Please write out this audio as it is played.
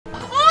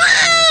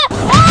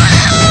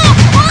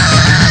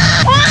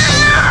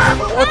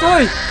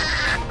অথই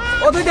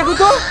অথই দেখো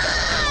তো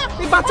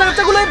এই বাচ্চা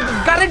কাচ্চাগুলো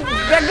গাড়ির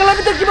ব্যাগগুলোর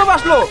ভিতর কিভাবে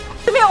আসলো?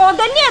 তুমি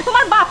ওদের নিয়ে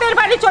তোমার বাপের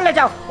বাড়ি চলে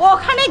যাও,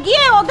 ওখানে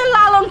গিয়ে ওদের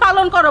লালন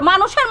পালন করো,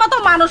 মানুষের মতো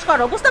মানুষ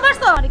করো, বুঝতে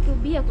পারছো? আর কেউ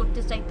বিয়ে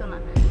করতে চাইতো না,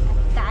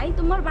 তাই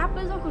তোমার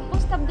বাপে যখন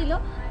প্রস্তাব দিল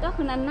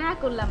তখন আর না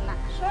করলাম না,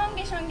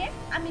 সঙ্গে সঙ্গে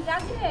আমি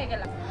রাজি হয়ে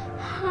গেলাম।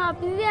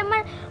 আপনি যদি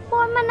আমার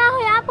পরমা না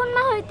হয়ে আপন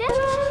মা হইতে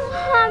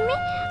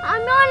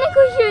আমি অনেক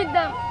খুশি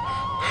হইতাম।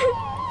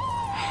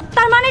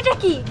 তার মানেটা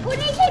কি?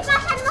 উনি সেই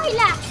পাষাণ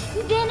মহিলা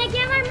যে নাকি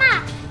আমার মা,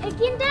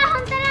 কিন্তু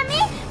এখন তার আমি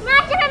মা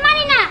হিসেবে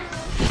মানি না।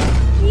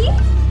 কি?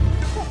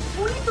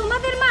 উনি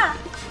তোমাদের মা?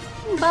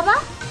 বাবা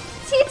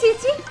ছি ছি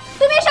ছি,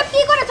 তুমি এসব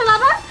কি করেছো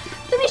বাবা?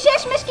 তুমি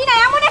শেষমেশ কিনা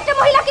এমন একটা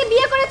মহিলাকে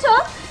বিয়ে করেছো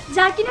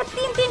যার কিনা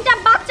তিনটা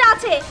বাচ্চা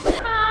আছে।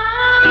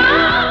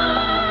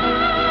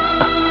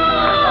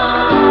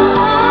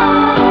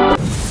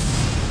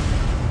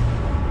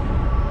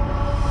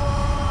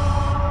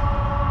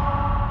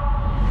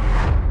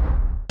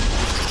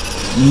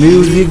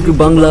 Music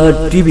Bangla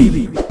TV.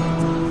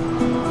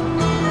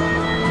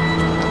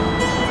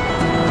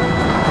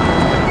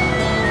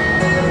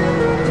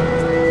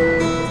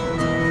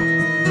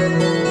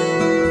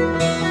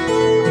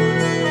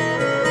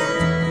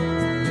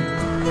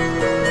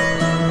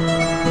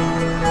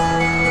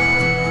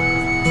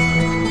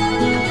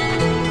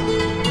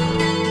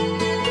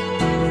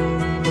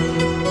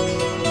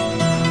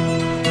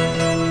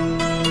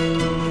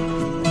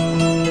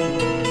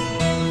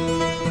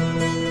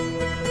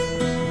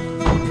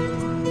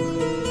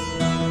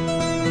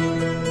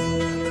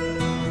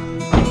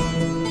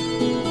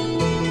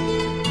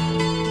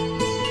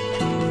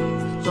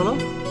 চলো।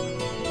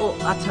 ও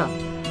আচ্ছা,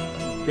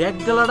 ব্যাগ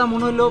ডালাটা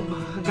মনে হইলো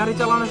গাড়ি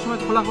চালানোর সময়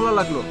খোলা খোলা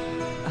লাগলো,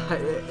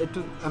 একটু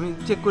আমি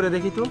চেক করে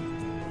দেখি তো।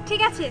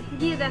 ঠিক আছে,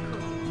 গিয়ে দেখো।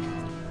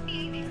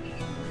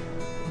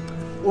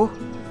 ও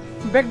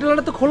ব্যাগ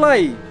ডালাটা তো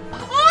খোলাই।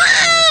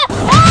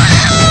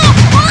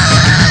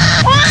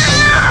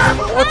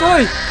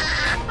 অতই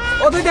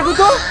অতই দেখো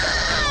তো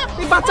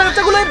এই বাচ্চা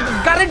কাচ্চাগুলো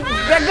গাড়ির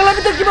ব্যাগ ডালার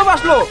ভিতর কিভাবে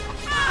আসলো?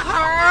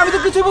 আমি তো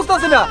কিছুই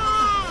বুঝতেছি না।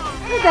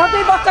 দেখো তো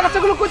এই বাচ্চা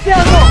কাচ্চাগুলো কোথায়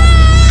আসলো?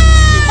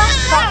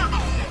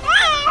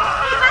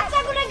 এই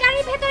বাচ্চাগুলো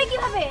গাড়ির ভেতরে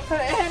কিভাবে?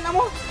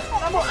 নামো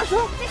নামো, আসো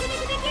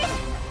দেখি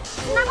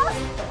নামো।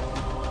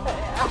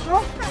 আসো।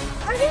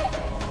 আরে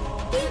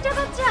তিনটা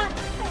বাচ্চা।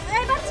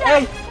 এই বাচ্চা,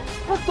 এই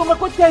তোমরা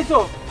কোথায় আইছো?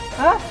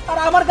 হ্যাঁ, আর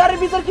আমার গাড়ির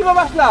ভিতর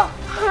কিভাবে আসলা?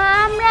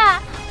 আমরা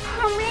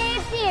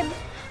এতিম,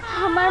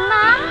 আমার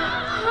মা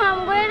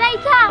আমগরে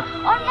রাইখা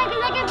অন্য এক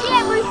জায়গায়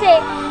বিয়ে করছে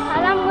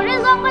আর আমগরে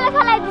জঙ্গলে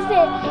ফেলাই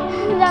দিছে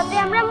যাতে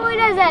আমরা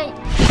মরে যাই।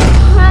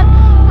 আর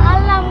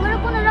আল্লাহ আমগরে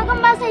কোনো রকম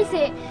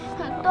বাঁচাইছে।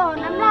 তখন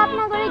আমরা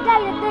আপনার ঘরে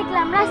গাড়িটা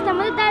দেখলাম রাস্তার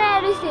মধ্যে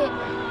দাঁড়ায় রয়েছে,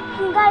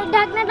 গাড়ির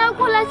ঢাকনাটাও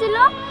খোলা ছিল,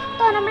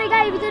 তখন আমরা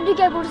গাড়ির ভিতরে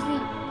ঢুকে পড়ছি।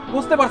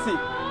 বুঝতে পারছি,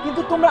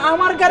 কিন্তু তোমরা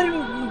আমার গাড়ির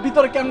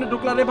ভিতরে কেমনে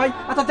ঢুকলা রে ভাই?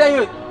 আচ্ছা যাই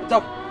হোক,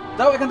 যাও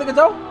যাও, এখান থেকে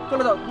যাও,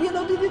 চলে যাও, দিয়ে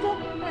দাও, দিয়ে দাও।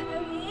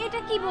 এটা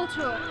কি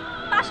বলছো?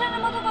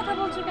 পাষাণের মতো কথা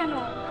বলছো কেন?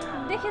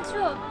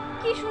 দেখেছো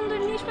কি সুন্দর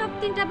নিষ্পাপ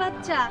তিনটা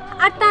বাচ্চা,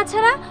 আর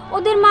তাছাড়া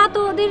ওদের মা তো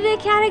ওদের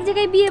রেখে আরেক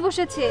জায়গায় বিয়ে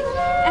বসেছে।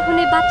 এখন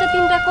এই বাচ্চা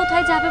তিনটা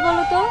কোথায় যাবে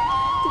বলো তো?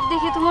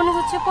 দেখে তো মনে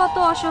হচ্ছে কত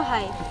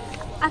অসহায়।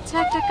 আচ্ছা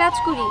একটা কাজ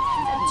করি,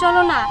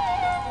 চলো না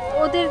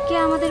ওদেরকে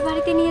আমাদের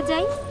বাড়িতে নিয়ে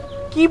যাই।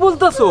 কি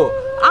বলতেছো?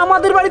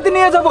 আমাদের বাড়িতে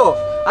নিয়ে যাব?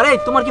 আরে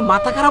তোমার কি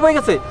মাথা খারাপ হয়ে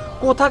গেছে?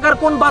 কোথাকার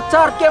কোন বাচ্চা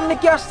আর কেমনে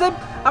কি আসছে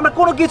আমরা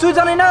কোনো কিছুই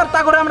জানি না, আর তা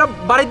করে আমরা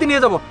বাড়িতে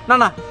নিয়ে যাব? না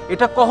না,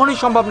 এটা কখনোই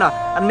সম্ভব না,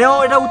 আর নেওয়া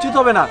এটা উচিত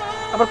হবে না।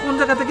 আবার কোন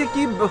জায়গা থেকে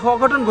কি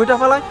অঘটন ঘটা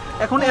ফেলায়,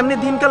 এখন এমনি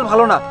দিনকাল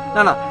ভালো না।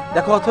 না না,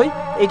 দেখো অথই,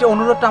 এইটা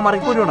অনুরোধটা আমার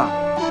করো না।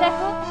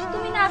 দেখো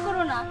তুমি না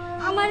করো না,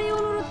 আমার এই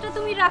অনুরোধটা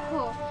তুমি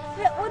রাখো।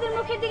 ওদের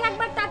মুখের দিকে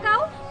একবার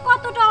তাকাও,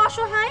 কতটা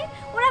অসহায়,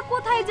 ওরা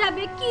কোথায়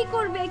যাবে, কি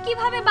করবে,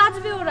 কিভাবে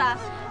বাঁচবে ওরা।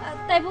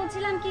 তাই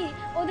বলছিলাম কি,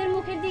 ওদের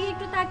মুখের দিকে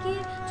একটু তাকিয়ে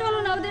চলো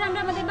না ওদের আমরা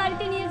আমাদের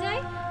বাড়িতে নিয়ে যাই।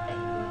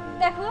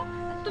 দেখো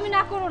তুমি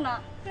না করো না,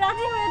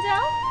 রাজি হয়ে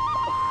যাও।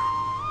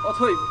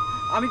 অথই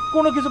আমি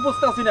কোনো কিছু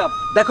বুঝতে পারছি না।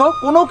 দেখো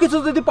কোনো কিছু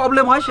যদি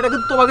প্রবলেম হয় সেটা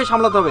কিন্তু তোমাকে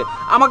সামলাতে হবে,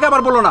 আমাকে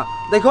আবার বলো না।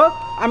 দেখো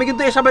আমি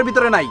কিন্তু এসবের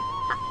ভিতরে নাই।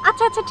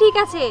 আচ্ছা আচ্ছা ঠিক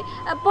আছে,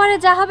 পরে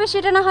যা হবে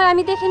সেটা না হয়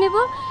আমি দেখে নেব।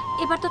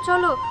 এবার তো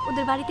চলো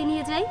ওদের বাড়িতে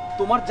নিয়ে যাই।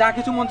 তোমার যা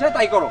কিছু মন চায়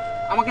তাই করো,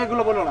 আমাকে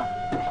এগুলো বলো না।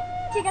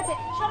 ঠিক আছে,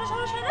 সরো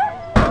সরো সরো,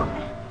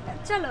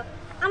 চলো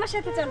আমার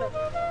সাথে চলো।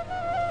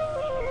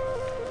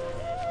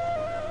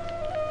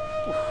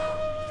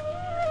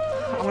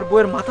 আমার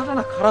বউয়ের মাথাটা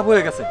না খারাপ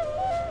হয়ে গেছে।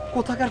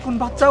 কোথাকার কোন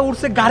বাচ্চা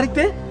উঠছে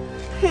গাড়িতে,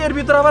 এর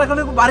ভিতরে আবার এখন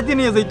বাড়িতে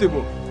নিয়ে যাইতে হইব।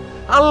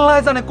 আল্লাহ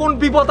জানে কোন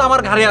বিপদ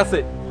আমার ঘাড়ে আছে।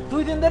 2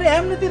 দিন ধরে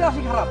এমনিতেই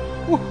রাশি খারাপ,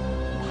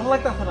 ভালো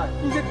লাগতেছে না,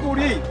 কি যে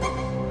করি।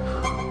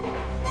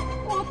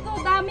 কত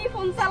দামি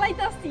ফোন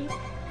চালাইতাছি,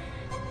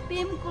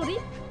 প্রেম করি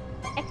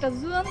একটা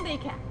জুয়ান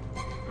দেখা,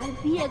 আর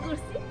বিয়ে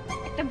করছি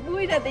একটা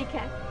বুইড়া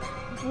দেখা।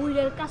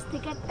 বুইড়ার কাছ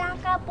থেকে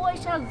টাকা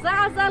পয়সা যা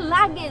যা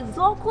লাগে,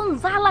 যখন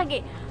যা লাগে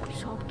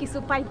সব কিছু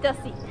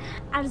পাইতাছি,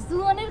 আর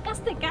জুয়ানের কাছ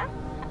থেকে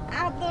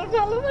আদর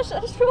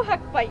ভালোবাসার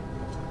সোহাগ পাই।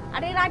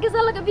 আর এর আগে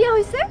যা লাগে বিয়ে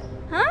হয়েছে,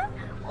 হ্যাঁ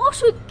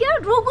অসুখকে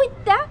রোগ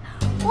হইতা,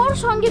 ওর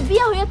সঙ্গে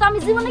বিয়ে হয়ে তো আমি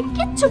জীবনে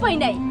কিচ্ছু পাই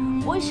নাই।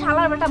 ওই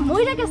শালার বেটা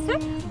মইরা গেছে,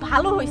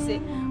 ভালো হইছে।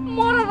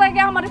 মরার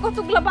আগে আমার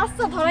কতগুলো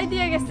বাচ্চা ধরাই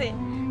দিয়ে গেছে।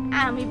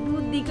 আমি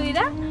বুদ্ধি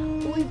কইরা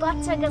ওই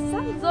বাচ্চা গাছা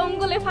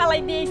জঙ্গলে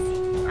ফালাই দিয়েছি।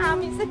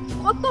 আমি যে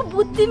কত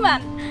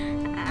বুদ্ধিমান,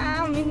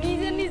 আমি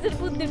নিজের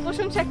বুদ্ধির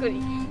প্রশংসা করি।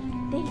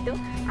 দেখি তো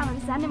আমার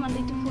জানে মানে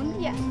একটু ফোন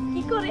দিয়া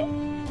কি করে।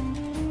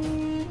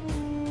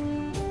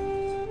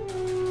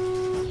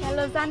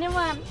 হ্যালো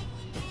জানেমান,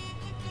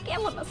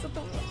 কেমন আছো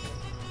তুমি?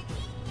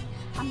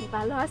 আমি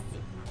ভালো আছি,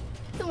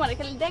 তোমার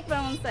খালি দেখবার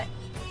মন চাই।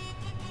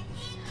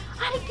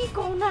 আরে কি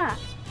কও না,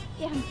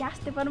 এখন কি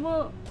আসতে পারবো?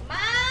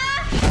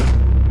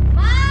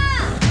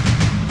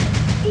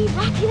 এই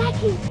রাখি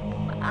রাখি,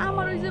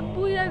 আমার ওই যে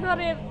বুইরা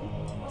ঘরের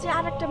যে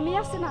আর একটা মেয়ে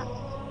আছে না,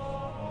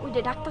 ওইটা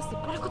ডাকতাছি,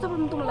 পরে কথা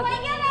বলবো তোমার লাগে।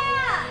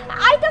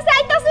 আইতাছি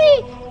আইতাছি,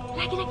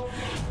 রাখি রাখি।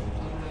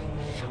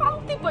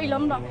 শান্তি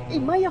পাইলাম না এই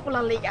মাইয়া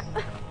পোলার লেগা।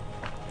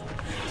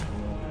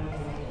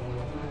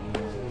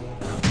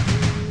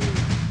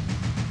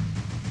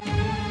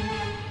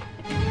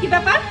 কি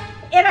ব্যাপার?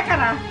 এরা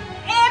কারা?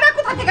 এরা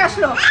কোথা থেকে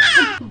আসলো?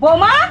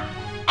 বোমা,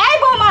 এই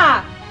বোমা।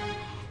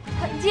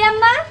 জি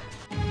আম্মা।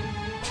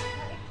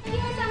 কি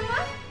হয়েছে আম্মা?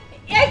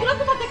 এইগুলো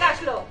কোথা থেকে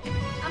আসলো?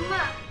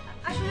 আম্মা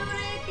আসলে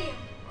ওরা এতিম,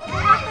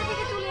 ওদের রাস্তা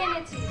থেকে তুলে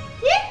এনেছি।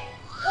 কি?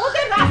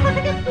 ওদের রাস্তা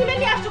থেকে তুলে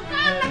নিয়ে আসছো?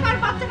 কার না কার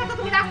বাচ্চা কাচ্চা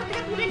তুমি রাস্তা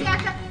থেকে তুলে নিয়ে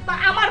আসছো তো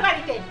আমার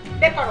বাড়িতে?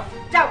 বের করো,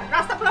 যাও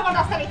রাস্তা পুরো আমার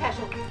রাস্তা রেখে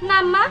আসো। না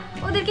আম্মা,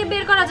 ওদেরকে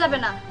বের করা যাবে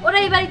না, ওরা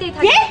এই বাড়িতেই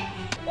থাকে। কি?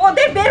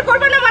 ওদের বের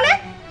করবে না মানে?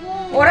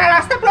 ওরা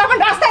রাস্তা পুরো আমার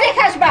রাস্তা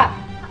রেখে আসবা?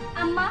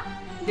 আম্মা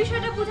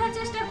বিষয়টা বোঝার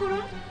চেষ্টা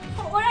করুন,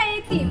 ওরা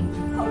এতিম,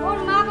 ওর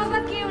মা বাবা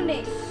কেউ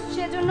নেই,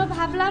 সেজন্য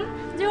ভাবলাম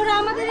যে ওরা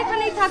আমাদের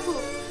এখানেই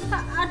থাকুক।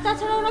 আর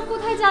তাছাড়া ওরা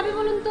কোথায় যাবে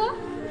বলুন তো?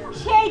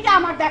 সেইটা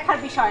আমার দেখার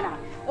বিষয় না।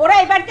 ওরা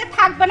এই বাড়িতে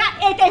থাকবে না,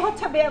 এটাই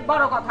হচ্ছে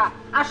বড় কথা।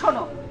 আর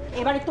শোনো,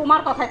 এবারে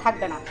তোমার কথাই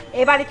থাকবে না,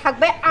 এবারে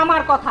থাকবে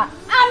আমার কথা।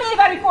 আমি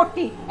এবারে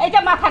করতি, এটা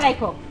মাথা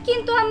রাখো।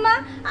 কিন্তু আম্মা,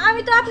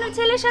 আমি তো আপনার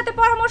ছেলের সাথে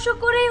পরামর্শ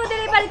করেই ওদের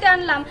এই বাড়িতে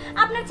আনলাম।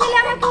 আপনার ছেলে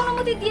আমাকে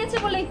অনুমতি দিয়েছে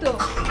বলেই তো।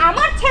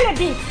 আমার ছেলে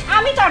দিক,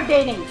 আমি তার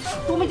দেই নেই।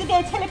 তুমি যদি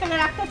এই ছেলে পেলে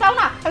রাখতে চাও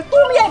না, তাহলে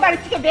তুমি এই বাড়ি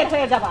থেকে বের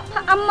হয়ে যাবা।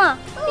 আম্মা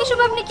এসব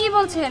আপনি কি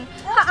বলছেন?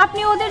 আপনি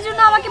ওদের জন্য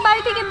আমাকে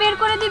বাড়ি থেকে বের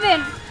করে দিবেন?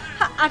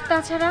 আর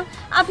তাছাড়া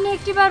আপনি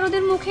একটিবার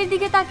ওদের মুখের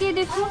দিকে তাকিয়ে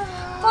দেখুন,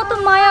 কত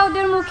মায়া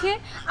ওদের মুখে,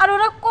 আর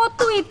ওরা কত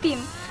ইতিম।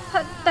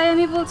 তাই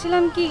আমি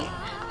বলছিলাম কি,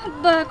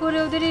 দয়া করে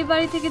ওদের এই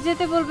বাড়ি থেকে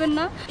যেতে বলবেন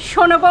না।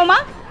 শোনো বৌমা,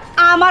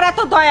 আমার এত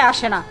দয়া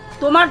আসে না।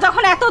 তোমার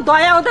যখন এত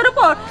দয়া ওদের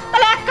উপর,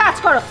 তাহলে এক কাজ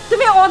করো,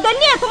 তুমি ওদের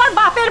নিয়ে তোমার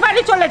বাপের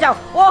বাড়ি চলে যাও।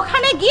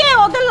 ওখানে গিয়ে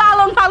ওদের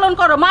লালন পালন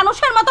করো,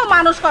 মানুষের মতো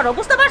মানুষ করো,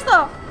 বুঝতে পারছো?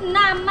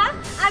 না আম্মা,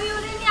 আমি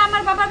ওদের নিয়ে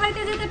আমার বাবার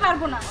বাড়িতে যেতে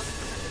পারবো না।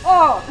 ও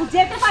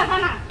যেতে পারবে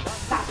না?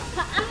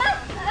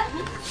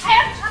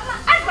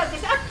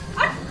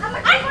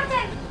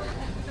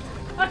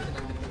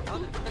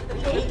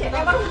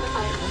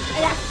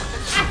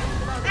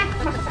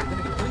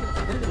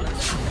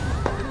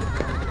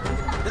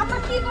 আম্মা,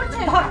 কি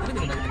করছেন?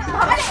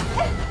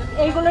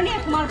 এইগুলো নিয়ে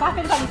তোমার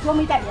বাপের বাড়ি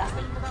জমিদারি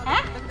আছে,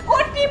 হ্যাঁ?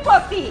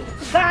 কোটিপতি,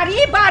 গাড়ি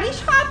বাড়ি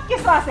সব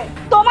কিছু আছে।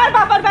 তোমার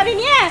বাবার বাড়ি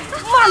নিয়ে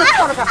মানুষ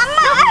করো।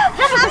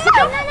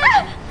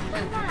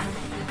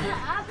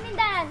 আপনি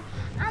দাঁড়ান,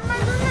 আমার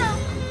জন্য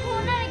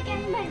ওনারে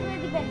কেন বের করে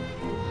দিবেন?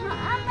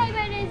 আমরা এই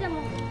বাইরে যাবো।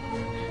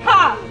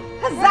 হ্যাঁ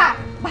যা,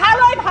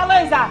 ভালোই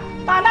ভালোই যা,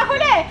 তা না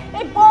হলে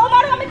এই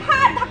বৌমার আমি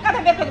ঘাট ধাক্কা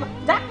দিয়ে বের করে দেবো।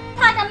 যা।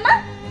 থাক আম্মা,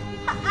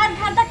 আর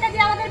ঘাট ধাক্কা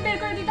দিয়ে আমাদের বের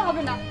করে দিতে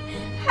হবে না।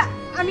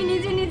 আমি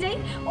নিজেই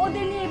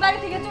ওদের নিয়ে এই বাড়ি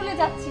থেকে চলে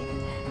যাচ্ছি,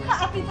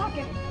 আপনি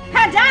থাকেন।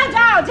 হ্যাঁ যাও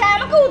যাও, যা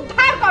আমাকে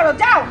উদ্ধার করো,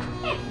 যাও।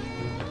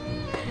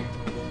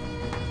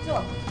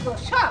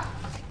 সব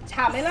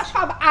ঝামেলা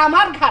সব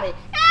আমার ঘাড়ে।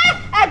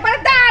 একবার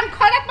দান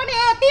খরাক মানে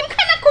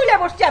এতিমখানা খুলে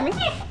বসছি আমি।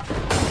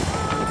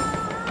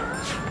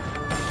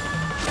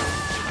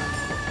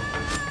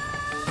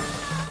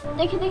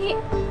 দেখি দেখি,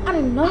 আরে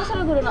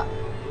নড়াচড়া করো না।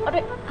 আরে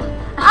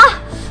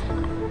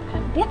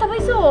ব্যথা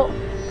পাইছো?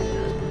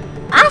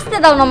 আসতে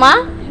দাও না মা।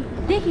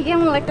 দেখি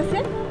কেমন লাগতেছে।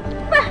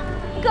 বাহ,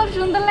 খুব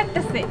সুন্দর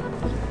লাগতেছে।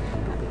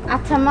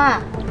 আচ্ছা মা,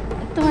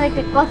 তোমার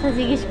একটা কথা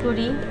জিজ্ঞেস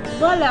করি।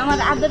 বলো আমার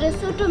আদরের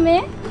ছোট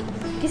মেয়ে।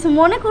 কিছু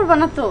মনে করবা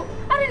না তো?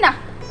 আরে না,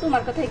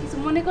 তোমার কথায় কিছু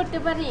মনে করতে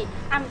পারি?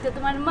 আমি তো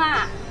তোমার মা,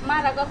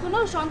 মারা কখনো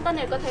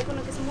সন্তানের কথায়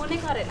কোনো কিছু মনে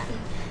করে না।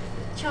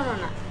 শোনো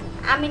না,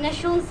 আমি না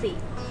শুনছি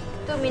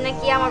তুমি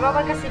নাকি আমার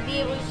বাবার কাছে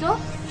বিয়ে বলছো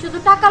শুধু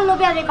টাকার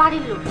লোভে আর এই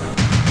বাড়ির লোভে।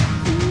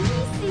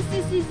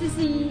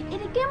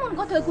 এটা কেমন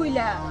কথা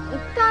কইলা?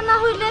 তা না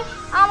হইলে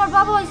আমার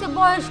বাবা হইছে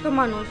বয়স্ক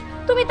মানুষ,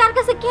 তুমি তার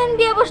কাছে কেন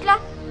বিয়ে বসলা?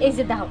 এই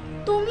যে দাও,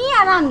 তুমি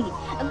আর আমি,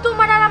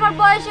 তোমার আর আমার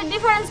বয়সের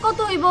ডিফারেন্স কত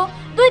হইব?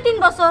 2-3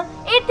 বছর,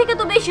 এর থেকে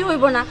তো বেশি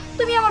হইব না।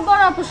 তুমি আমার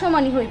বড় আপুর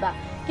সমানই হইবা,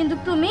 কিন্তু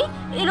তুমি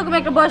এরকম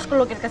একটা বয়স্ক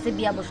লোকের কাছে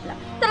বিয়ে বসলা,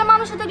 তাহলে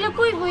মানুষ দেখলে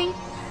কইবই।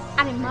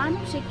 আরে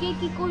মানুষে কে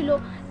কি কইলো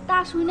তা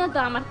শুনে তো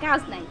আমার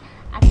কাজ নাই।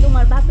 আর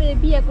তোমার বাপের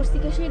বিয়ে করছি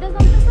কে সেটা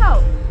জানতে চাও?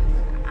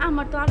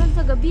 আমার তো আরেক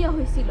জায়গায় বিয়ে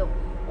হয়েছিল,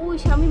 ওই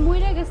স্বামী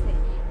মরে গেছে,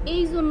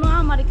 এই জন্য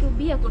আমার কেউ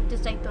বিয়ে করতে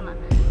চাইতো না।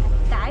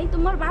 তাই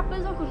তোমার বাপে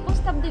যখন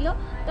প্রস্তাব দিল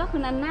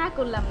তখন আর না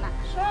করলাম না,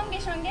 সঙ্গে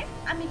সঙ্গে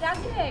আমি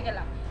রাজি হয়ে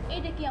গেলাম।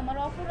 এইটা কি আমার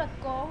অপরাধ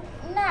কও?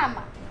 না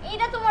মা,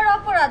 এটা তোমার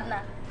অপরাধ না,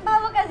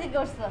 ভালো কাজই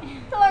করছো।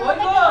 তোমার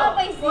মনে কি মা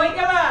পাইছি?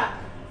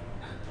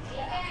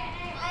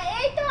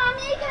 এই তো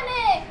আমি এখানে।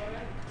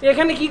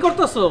 এখানে কি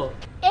করতেছো?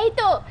 এই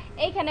তো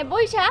এইখানে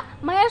বইসা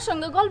মায়ের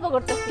সঙ্গে গল্প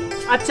করতেছি।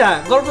 আচ্ছা,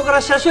 গল্প করা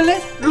শেষ হলে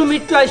রুম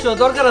একটু আইসো,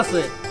 দরকার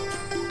আছে।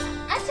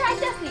 আচ্ছা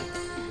আইতাছি।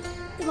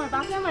 তোমার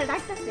বাবা আমার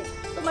ডাকতেছে,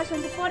 তোমার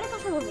সঙ্গে পরে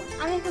কথা বলবো।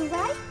 আমি এখন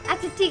যাই।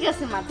 আচ্ছা ঠিক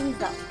আছে মা, তুমি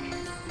যাও।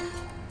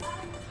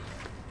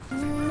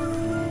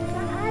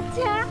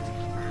 আচ্ছা,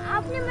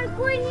 আপনি আমার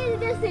কই নিয়ে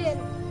যেতেছেন?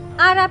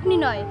 আর আপনি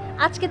নয়,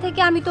 আজকে থেকে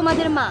আমি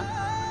তোমাদের মা।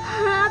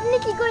 আপনি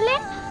কি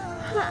করলেন?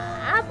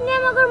 আপনি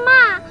আমাদের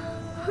মা?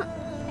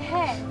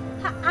 হ্যাঁ,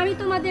 আমি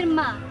তোমাদের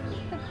মা,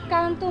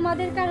 কারণ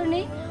তোমাদের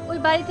কারণেই ওই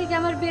বাড়ি থেকে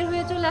আমার বের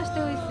হয়ে চলে আসতে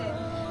হয়েছে।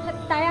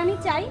 তাই আমি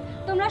চাই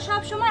তোমরা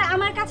সব সময়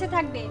আমার কাছে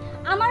থাকবে,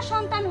 আমার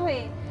সন্তান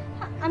হয়ে।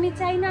 আমি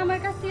চাই না আমার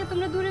কাছ থেকে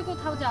তোমরা দূরে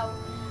কোথাও যাও।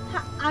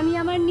 আমি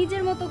আমার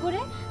নিজের মতো করে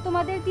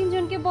তোমাদের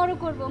তিনজনকে বড়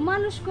করব,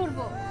 মানুষ করব।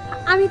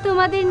 আমি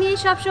তোমাদের নিয়ে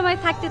সব সময়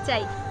থাকতে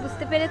চাই,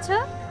 বুঝতে পেরেছো?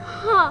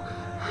 হ্যাঁ,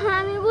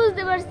 আমি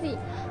বুঝতে পারছি।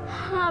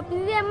 আপনি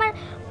যদি আমার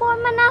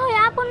পরমা না হয়ে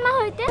আপন মা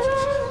হইতেন,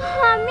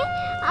 আমি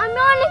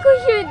অনেক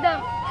খুশি হইতাম।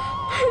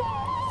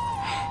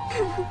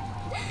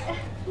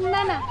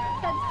 না না,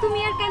 তুমি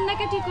আর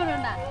কান্নাকাটি করো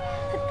না।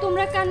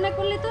 তোমরা কান্না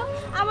করলে তো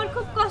আমার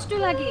খুব কষ্ট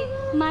লাগে,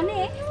 মানে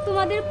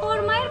তোমাদের পর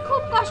মায়ের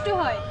খুব কষ্ট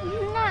হয়।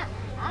 না,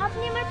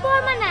 আপনি আমার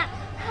পরমা না,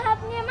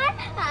 আপনি আমার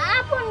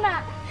আপন মা।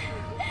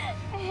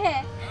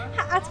 হ্যাঁ,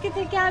 আজকে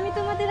থেকে আমি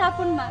তোমাদের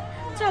আপন মা।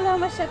 চলো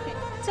আমার সাথে,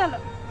 চলো।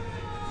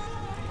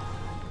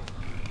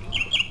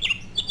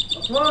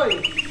 অথই,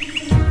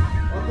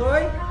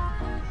 অথই,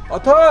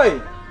 অথই,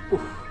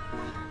 উফ,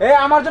 এই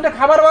আমার জন্য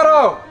খাবার বারো,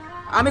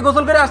 আমি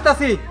গোসল করে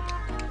আসতেছি।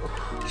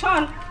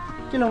 শোন,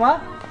 কিলো মা?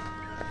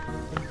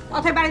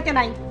 অথই বাড়িতে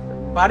নাই।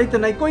 বাড়িতে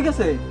নাই? কই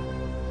গেছে?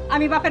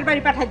 আমি বাপের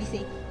বাড়ি পাঠাই দিছি।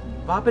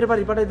 বাপের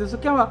বাড়ি পাঠাই দিছো?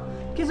 কেমন,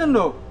 কি জন্য?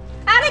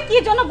 আরে কি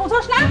জন্য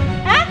বুঝোস না?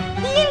 হ্যাঁ,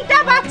 তিনটা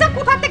বাচ্চা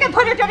কোথা থেকে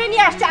ধরে ধরে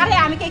নিয়ে আসছে। আরে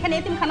আমি কি এখানে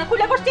এতিমখানা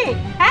খুলে বসছি?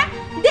 হ্যাঁ,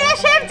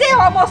 দেশের যে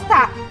অবস্থা,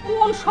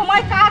 কোন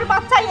সময় কার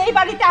বাচ্চা এই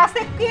বাড়িতে আছে,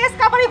 কেস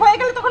কাবারি হয়ে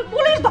গেলে তখন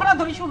পুলিশ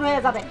ধরাধরি শুরু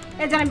হয়ে যাবে।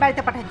 এই জন্য আমি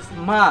বাড়িতে পাঠাই দিছি।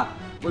 মা,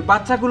 ওই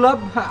বাচ্চাগুলো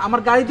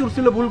আমার গাড়িতে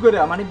উঠছিল ভুল করে,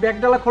 মানে ব্যাগ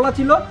ডালা খোলা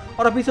ছিল,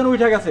 ওরা পিছনে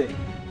উঠে গেছে।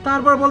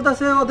 তারপর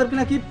বলতেছে ওদেরকে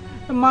নাকি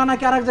মা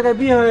নাকি আরেক জায়গায়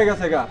বিয়ে হয়ে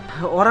গেছে গা,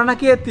 ওরা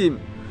নাকি এতিম,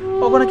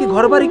 ওকে নাকি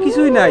ঘর বাড়ি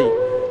কিছুই নাই,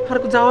 আর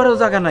যাওয়ারও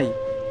জায়গা নাই।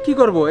 কি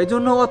করব, এই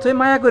জন্য অথই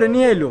মায়া করে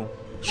নিয়ে এলো।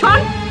 শোন,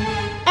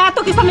 এত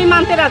কিছু আমি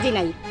মানতে রাজি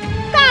নাই।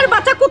 কার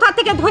বাচ্চা কোথা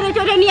থেকে ধরে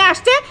ধরে নিয়ে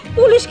আসছে,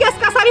 পুলিশ কেস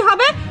কাছারি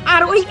হবে,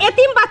 আর ওই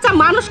এতিম বাচ্চা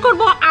মানুষ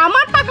করব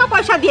আমার টাকা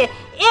পয়সা দিয়ে,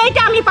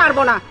 এইটা আমি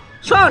পারবো না।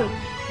 শোন,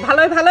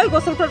 ভালোই ভালোই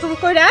গোসল টোসল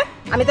করে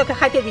আমি তোকে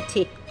খাইতে দিচ্ছি।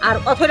 আর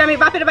অথই আমি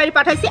বাপের বাড়ি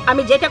পাঠাইছি,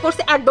 আমি যেটা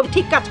করছি একদম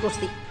ঠিক কাজ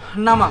করছি।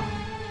 না মা,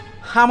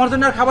 আমার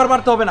জন্য আর খাবার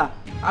বাড়তে হবে না,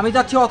 আমি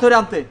যাচ্ছি অথই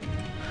আনতে,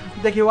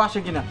 দেখি ও আসে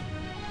কিনা।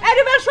 এই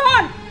রুবেল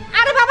শোন,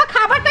 আরে বাবা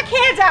খাবারটা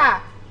খেয়ে যা।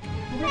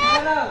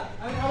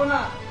 আমি খাবো না।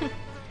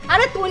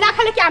 আরে তুই না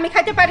খেলে কি আমি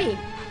খাইতে পারি?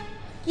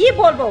 কি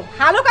বলবো,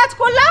 ভালো কাজ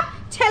করলাম,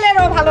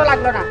 ছেলেরও ভালো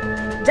লাগলো না।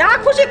 যা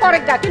খুশি করে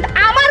যা, কিন্তু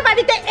আমার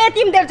বাড়িতে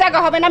এতিমদের জায়গা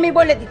হবে না, আমি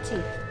বলে দিচ্ছি।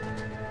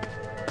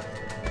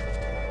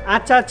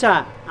 আচ্ছা আচ্ছা,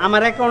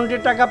 আমার অ্যাকাউন্টে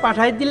টাকা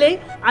পাঠাই দিলেই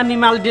আমি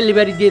মাল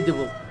ডেলিভারি দিয়ে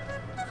দেবো।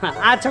 হ্যাঁ,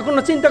 আচ্ছা, কোনো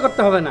চিন্তা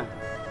করতে হবে না।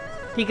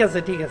 ঠিক আছে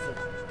ঠিক আছে।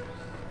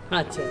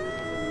 আচ্ছা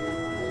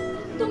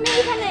তুমি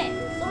এখানে,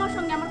 তোমার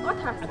সঙ্গে আমার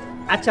কথা আছে।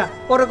 আচ্ছা,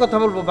 পরে কথা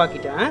বলবো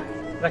বাকিটা। হ্যাঁ,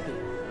 রাখি।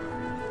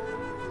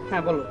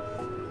 হ্যাঁ বলো।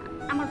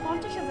 আমার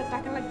 50,000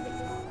 টাকা লাগবে।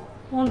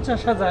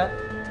 50,000?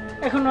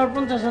 এখন আর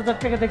 50,000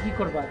 টাকাতে কি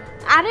করবা?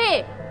 আরে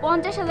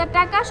 50,000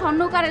 টাকা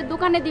স্বর্ণকারের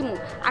দোকানে দিমু,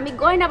 আমি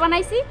গয়না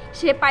বানাইছি,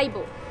 সে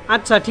পাইবো।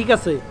 আচ্ছা ঠিক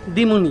আছে,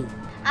 দিমুনি।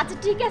 আচ্ছা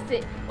ঠিক আছে।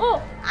 ও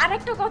আর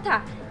একটা কথা,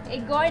 এই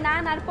গয়না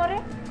আনার পরে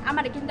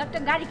আমারে কিন্তু একটা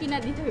গাড়ি কিনা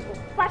দিতে হইব,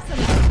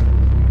 পার্সোনাল।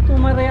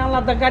 তোমার এই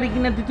আলাদা গাড়ি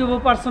কিনে দিতে হবে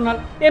পার্সোনাল?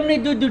 এমনি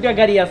দুইটা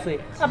গাড়ি আছে,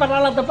 আবার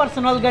আলাদা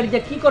পার্সোনাল গাড়িতে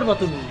কি করবা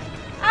তুমি?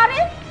 আরে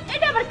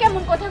এটা আবার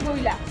কেমন কথা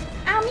কইলা?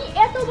 আমি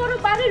এত বড়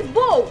বাড়ির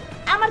বউ,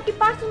 আমার কি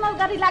পার্সোনাল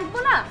গাড়ি লাগবে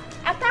না?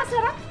 আর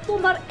তাছাড়া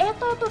তোমার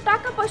এত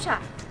টাকা পয়সা,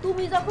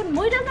 তুমি যখন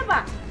মইরা যাবা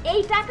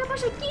এই টাকা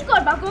পয়সা কি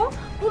করবা গো?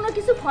 কোনো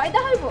কিছু ফায়দা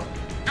হইব?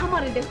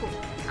 আমারে দেখো,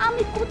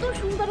 আমি কত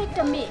সুন্দর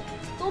একটা মেয়ে,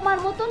 তোমার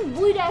মতন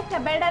বুইরা একটা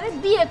বেড়ারে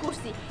বিয়ে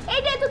করছি,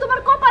 এইটাই তো তোমার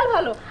কপাল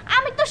ভালো।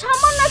 আমি তো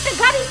সামান্য একটা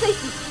গাড়ি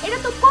চাইছি, এটা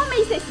তো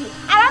কমই চাইছি।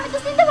 আর আমি তো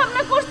চিন্তা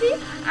ভাবনা করছি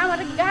আমার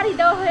গাড়ি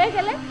দেওয়া হয়ে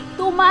গেলে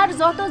তোমার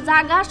যত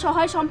জায়গা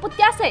সহায়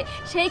সম্পত্তি আছে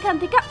সেইখান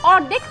থেকে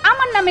অর্ধেক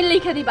আমার নামে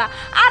লিখে দিবা।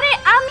 আরে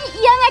আমি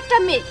ইয়াং একটা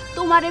মেয়ে,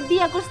 তোমারে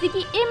বিয়ে করছি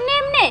কি এমনি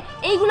এমনি,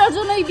 এইগুলোর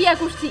জন্যই বিয়ে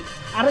করছি।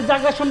 আরে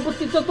জায়গা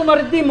সম্পত্তি তো তোমার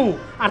দিমু,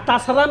 আর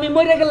তাছাড়া আমি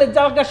মরে গেলে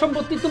জায়গা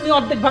সম্পত্তি তুমি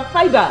অর্ধেক ভাগ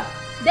পাইবা।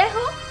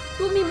 দেখো,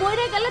 তুমি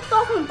মরে গেলে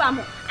তখন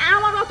পামো,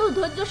 আমার অত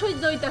ধৈর্য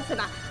সহ্য হইতাছে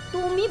না।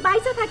 তুমি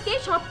বাইসা থাকে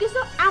সবকিছু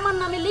আমার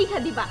নামে লিখা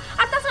দিবা।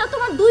 আর তাছাড়া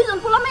তোমার দুইজন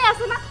পোলামাই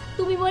আছে না,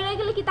 তুমি মরে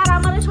গেলে কি তারা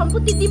আমার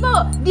সম্পত্তি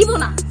দিব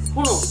না?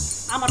 শোনো,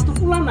 আমার তো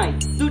পোলা নাই,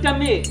 দুইটা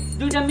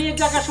মেয়ে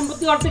জায়গা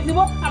সম্পত্তি অর্ধেক দিব,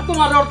 আর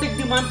তোমার অর্ধেক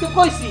দিব। আমি তো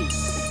কইছি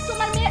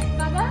তোমার মেয়ে।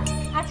 বাবা,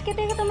 আজকে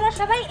থেকে তোমরা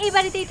সবাই এই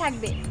বাড়িতেই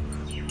থাকবে।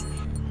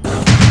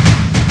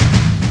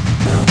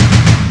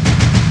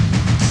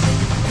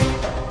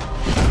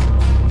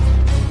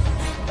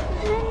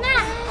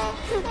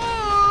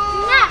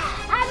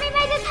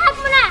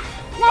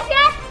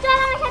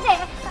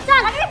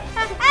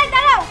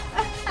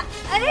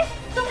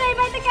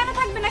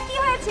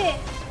 বলেছে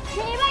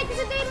এই বাড়িতে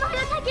যদি এই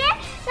মহিলা থাকে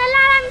তাহলে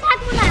আর আমি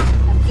থাকবো না।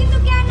 কিন্তু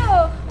কেন?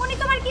 উনি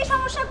তোমার কি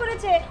সমস্যা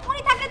করেছে?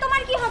 উনি থাকলে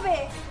তোমার কি হবে?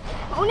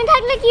 উনি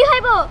থাকলে কি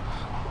হইব?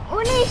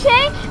 উনি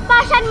সেই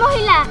পাষাণ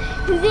মহিলা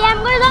যে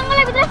আমগুলো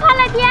জঙ্গলের ভিতরে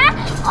ফালা দিয়া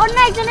অন্য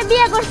একজনে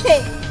বিয়ে করছে।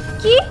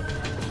 কি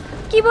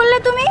কি বললে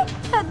তুমি?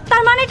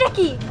 তার মানেটা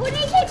কি?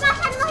 উনি সেই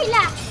পাষাণ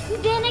মহিলা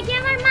যে নাকি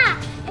আমার মা,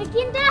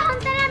 কিন্তু এখন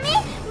তার আমি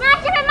মা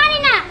হিসেবে মানি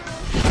না।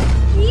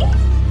 কি?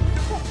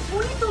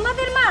 উনি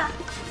তোমাদের মা?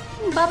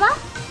 বাবা,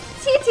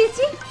 ছি ছি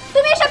ছি,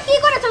 তুমি এসব কি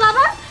করেছো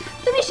বাবা?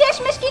 তুমি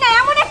শেষমেশ কিনা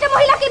এমন একটা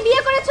মহিলাকে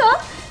বিয়ে করেছো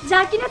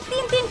যার কিনা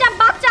তিনটা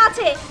বাচ্চা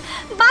আছে।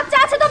 বাচ্চা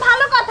আছে তো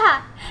ভালো কথা,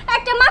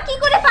 একটা মা কি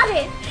করে পারে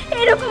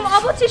এরকম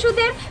অবুঝ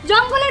শিশুদের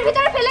জঙ্গলের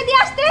ভিতরে ফেলে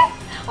দিয়ে আসতে?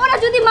 ওরা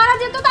যদি মারা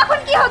যেত তখন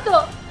কি হতো?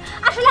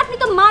 আসলে আপনি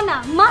তো মা না,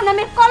 মা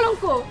নামের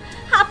কলঙ্ক।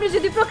 আপনি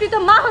যদি প্রকৃত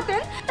মা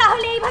হতেন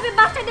তাহলে এইভাবে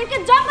বাচ্চাদেরকে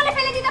জঙ্গলে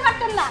ফেলে দিতে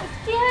পারতেন না।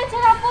 কি হয়েছে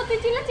আপু, তুই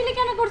চিল্লাচিল্লি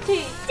কেন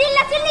করছিস?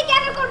 চিল্লাচিল্লি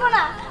কেন করব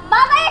না?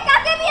 বাবা এ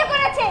কাকে বিয়ে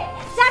করেছে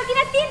যার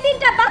কিনা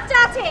তিনটা বাচ্চা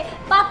আছে?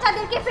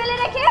 বাচ্চাদেরকে ফেলে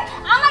রেখে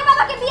আমার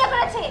বাবাকে বিয়ে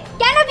করেছে।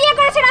 কেন বিয়ে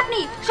করেছেন আপনি?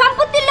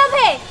 সম্পত্তির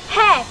লোভে?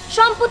 হ্যাঁ,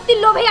 সম্পত্তির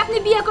লোভে আপনি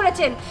বিয়ে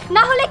করেছেন।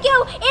 না হলে কেউ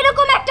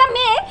এরকম একটা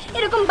মেয়ে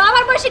এরকম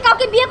বাবার বয়সী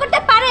কাউকে বিয়ে করতে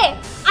পারে?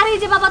 আর এই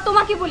যে বাবা,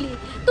 তোমাকে বলি,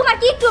 তোমার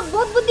কি একটু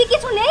বোধ বুদ্ধি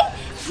কিছু নেই?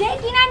 যে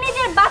কিনা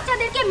নিজের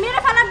বাচ্চাদেরকে মেরে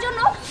ফেলার জন্য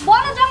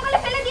বন জঙ্গলে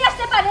ফেলে দিয়ে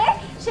আসতে পারে,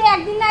 সে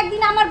একদিন না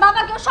একদিন আমার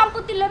বাবাকেও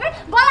সম্পত্তির লোভে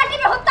গলা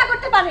টিপে হত্যা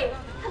করতে পারে।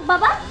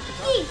 বাবা,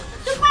 কি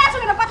চুপ করে আছো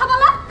কেন? কথা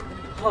বলো।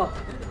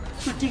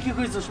 তুই ঠিকই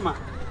কইছিস মা।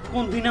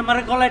 কোন দিন আমার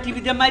গলায়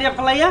টিভি দিয়ে মাইরা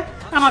ফেলাইয়া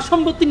আমার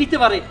সম্পত্তি নিতে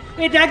পারে,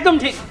 এটা একদম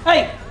ঠিক।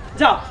 এই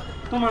যাও,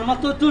 তোমার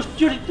মতো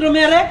দুশ্চরিত্র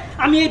মেয়েরে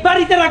আমি এই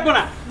বাড়িতে রাখবো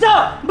না। যাও,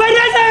 বাইরে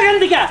যাও এখান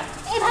থেকে।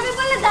 এইভাবে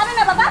বললে যাবে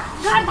না বাবা,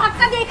 ঘাড়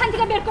ধাক্কা দিয়ে এখান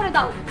থেকে বের করে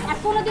দাও। আর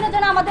কোনোদিনও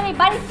যেন আমাদের এই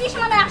বাড়ির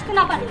সীমানায় আসতে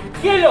না পারে।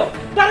 কি হলো?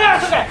 দাঁড়িয়ে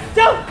আসো কে?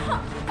 যাও।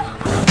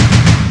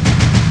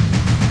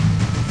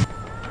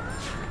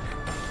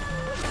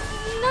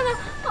 না না,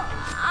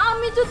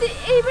 আমি যদি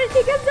এই বাড়ি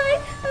থেকে যাই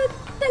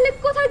তাহলে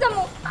কোথায়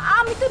যাবো?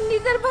 আমি তো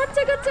নিজের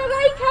বাচ্চা কাচ্চা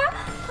রাইখা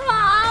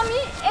আমি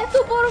এত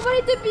বড়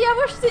বাড়িতে বিয়ে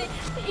বসছি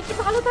একটু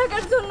ভালো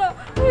থাকার জন্য,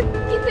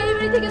 কিন্তু এই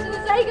বাড়ি থেকে যদি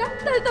জায়গা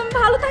তাহলে তো আমি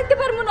ভালো থাকতে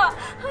পারবো না।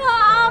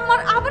 আমার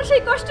আবার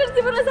সেই কষ্টের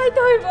জীবনে যাইতে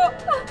হইব।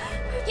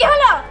 কি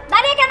হলো?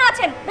 দাঁড়িয়ে কেন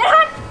আছেন? বের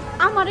হন।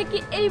 আমারে কি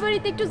এই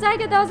বাড়িতে একটু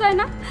জায়গা দেওয়া যায়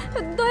না?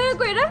 দয়া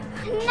কইরা।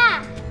 না,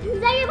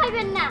 জায়গা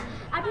পাইবেন না।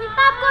 আপনি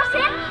পাপ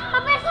করছেন,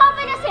 পাপের সওয়াব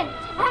পেয়েছেন।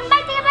 এখন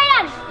বাড়ি থেকে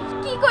বাইরান।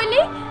 কি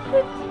কইলি?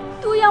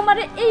 তুই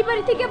আমারে এই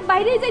বাড়ি থেকে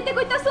বাইরে যাইতে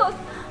কইতাছস?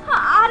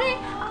 আরে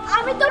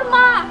আমি তোর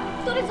মা,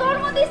 তোরে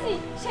জন্ম দিছি,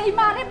 সেই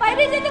মারে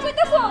বাইরে যাইতে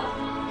কইতাছস?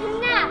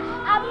 না,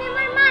 আপনি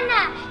আমার মা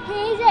না।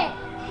 এই যে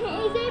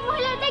এই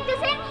মহিলা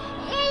দেখতেছেন,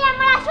 এই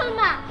আমার আসল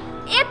মা।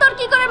 এ তোর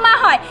কি করে মা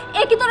হয়?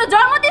 এ কি তোর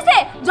জন্ম দিছে?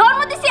 জন্ম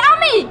দিছি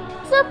আমি।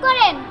 চুপ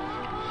করেন।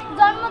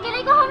 জন্ম দিলে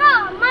কখনো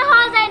মা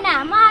হওয়া যায় না।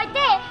 মা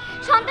হইতে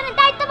সন্তানের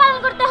দায়িত্ব পালন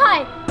করতে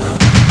হয়।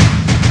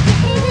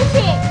 এই যে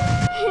সে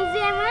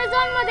যে আমার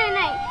জন্ম দেয়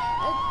নাই,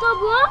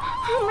 তবুও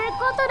আমার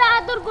কতটা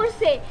আদর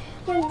করছে,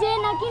 যে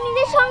নাকি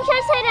নিজের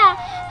সংসার ছেড়া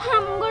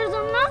আমার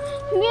জন্য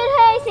বের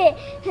হয়েছে,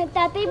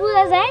 তাতেই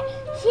বোঝা যায়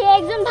সে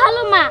একজন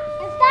ভালো মা।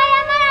 তাই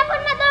আমার আপন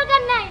মা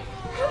দরকার নাই,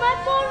 আমার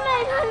তোর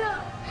নাই ভালো।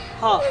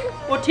 হ্যাঁ,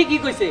 ও ঠিকই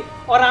কইছে।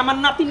 ওরা আমার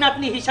নাতি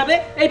নাতনি হিসাবে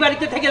এই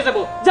বাড়িতে থেকে যাব।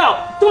 যাও,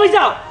 তুমি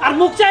যাও, আর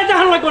মুখ চাই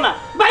দেখান লাগবো না।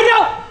 বাইরে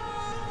যাও।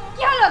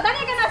 কি হলো?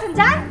 দাঁড়িয়ে কেন আছেন?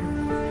 যান।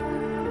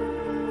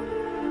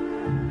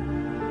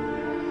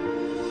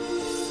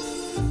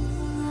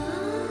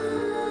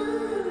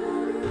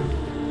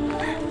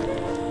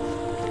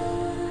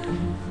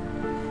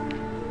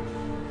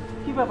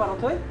 কি ব্যাপার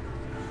অথই?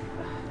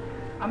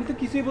 আমি তো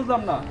কিছুই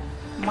বুঝলাম না।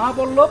 মা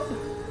বললো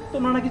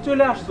তোমরা নাকি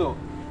চলে আসছো।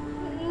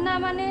 না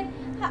মানে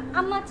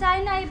আম্মা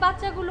চায় না এই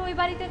বাচ্চাগুলো ওই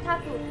বাড়িতে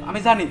থাকুক। আমি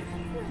জানি,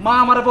 মা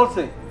আমারে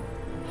বলছে।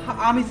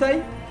 আমি চাই,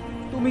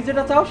 তুমি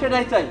যেটা চাও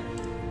সেটাই চাই।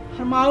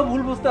 আর মাও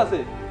ভুল বুঝতে আছে।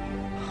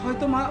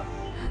 হয়তো মা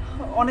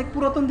অনেক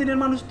পুরাতন দিনের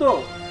মানুষ, তো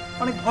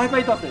অনেক ভয়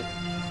পাইতেছে।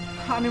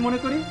 আমি মনে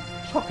করি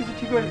সবকিছু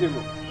ঠিক হয়ে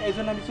যাবো, এই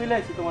জন্য আমি চলে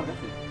আসছি তোমার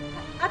কাছে।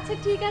 আচ্ছা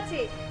ঠিক আছে,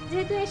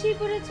 যেহেতু এসেই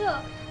পড়েছো,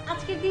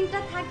 আজকের দিনটা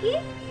থাকি,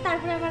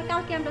 তারপরে আবার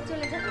কালকে আমরা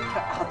চলে যাবো।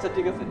 আচ্ছা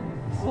ঠিক আছে,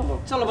 চলো।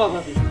 চলো বাবা।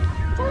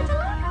 চলো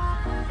চলো।